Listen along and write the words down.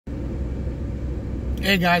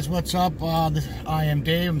Hey guys, what's up? I am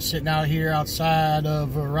Dave. I'm sitting out here outside of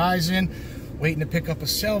Verizon waiting to pick up a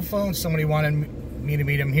cell phone. Somebody wanted me to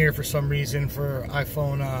meet him here for some reason for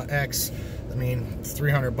iPhone X. I mean, it's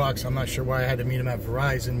 $300. I'm not sure why I had to meet him at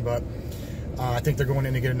Verizon, but I think they're going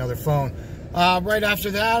in to get another phone. Right after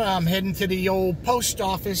that, I'm heading to the old post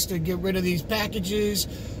office to get rid of these packages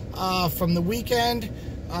from the weekend.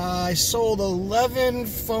 I sold 11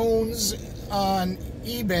 phones on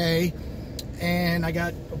eBay, and I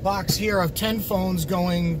got a box here of 10 phones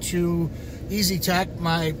going to EasyTech,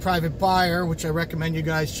 my private buyer, which I recommend you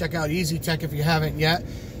guys check out EasyTech if you haven't yet.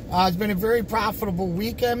 It's been a very profitable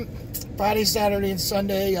weekend. Friday, Saturday, and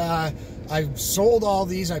Sunday, I sold all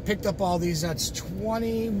these. I picked up all these. That's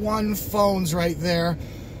 21 phones right there.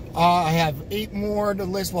 I have 8 more to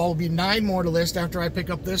list. Well, it'll be 9 more to list after I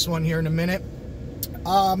pick up this one here in a minute.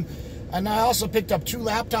 And I also picked up 2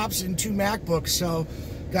 laptops and 2 MacBooks. So,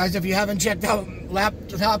 guys, if you haven't checked out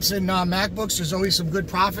laptops and MacBooks, there's always some good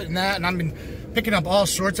profit in that. And I've been picking up all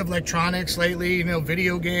sorts of electronics lately, you know,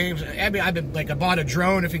 video games. I mean, I bought a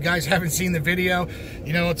drone. If you guys haven't seen the video,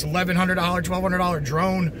 you know, it's $1,100, $1,200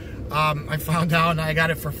 drone. I found out, and I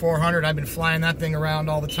got it for $400. I've been flying that thing around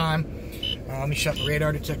all the time. Let me shut the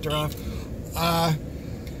radar detector off.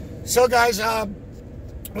 So, guys,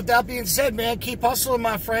 with that being said, man, keep hustling,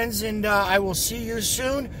 my friends, and I will see you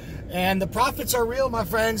soon. And the profits are real, my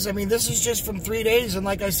friends. I mean, this is just from 3 days, and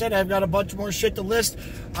like I said, I've got a bunch more shit to list.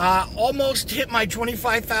 Almost hit my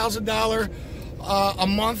 $25,000 a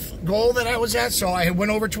month goal that I was at, so I went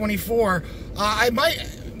over 24. I might,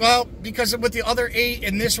 well, because with the other 8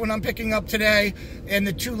 and this one I'm picking up today, and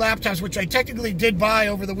the 2 laptops, which I technically did buy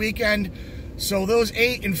over the weekend, so those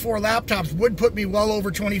 8 and 4 laptops would put me well over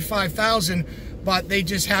 25,000. But they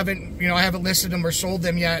just haven't, you know, I haven't listed them or sold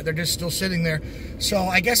them yet. They're just still sitting there. So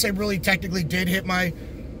I guess I really technically did hit my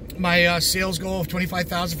sales goal of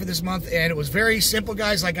 25,000 for this month, and it was very simple,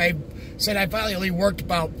 guys. Like I said, I probably only worked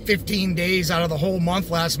about 15 days out of the whole month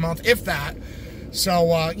last month, if that.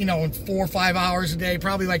 So you know, 4 or 5 hours a day,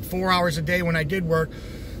 probably like 4 hours a day when I did work.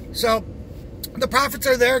 So the profits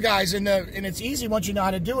are there, guys, and it's easy once you know how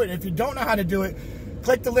to do it. If you don't know how to do it,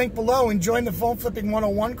 click the link below and join the Phone Flipping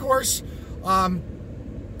 101 course. Phone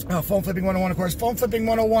Flipping 101, of course. Phone Flipping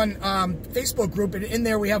 101 Facebook group, and in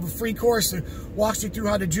there we have a free course that walks you through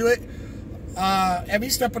how to do it every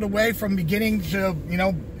step of the way, from beginning to, you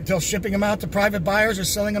know, until shipping them out to private buyers or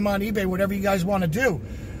selling them on eBay, whatever you guys want to do.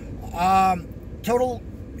 Total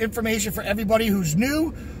information for everybody who's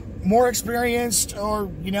new, more experienced,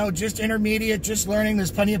 or, you know, just intermediate, just learning.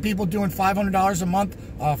 There's plenty of people doing $500 a month,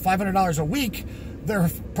 $500 a week.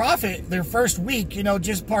 Their profit, their first week, you know,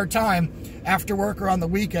 just part-time after work or on the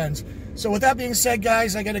weekends. So with that being said,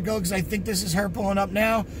 guys, I gotta go because I think this is her pulling up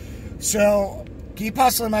now. So keep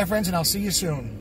hustling, my friends, and I'll see you soon.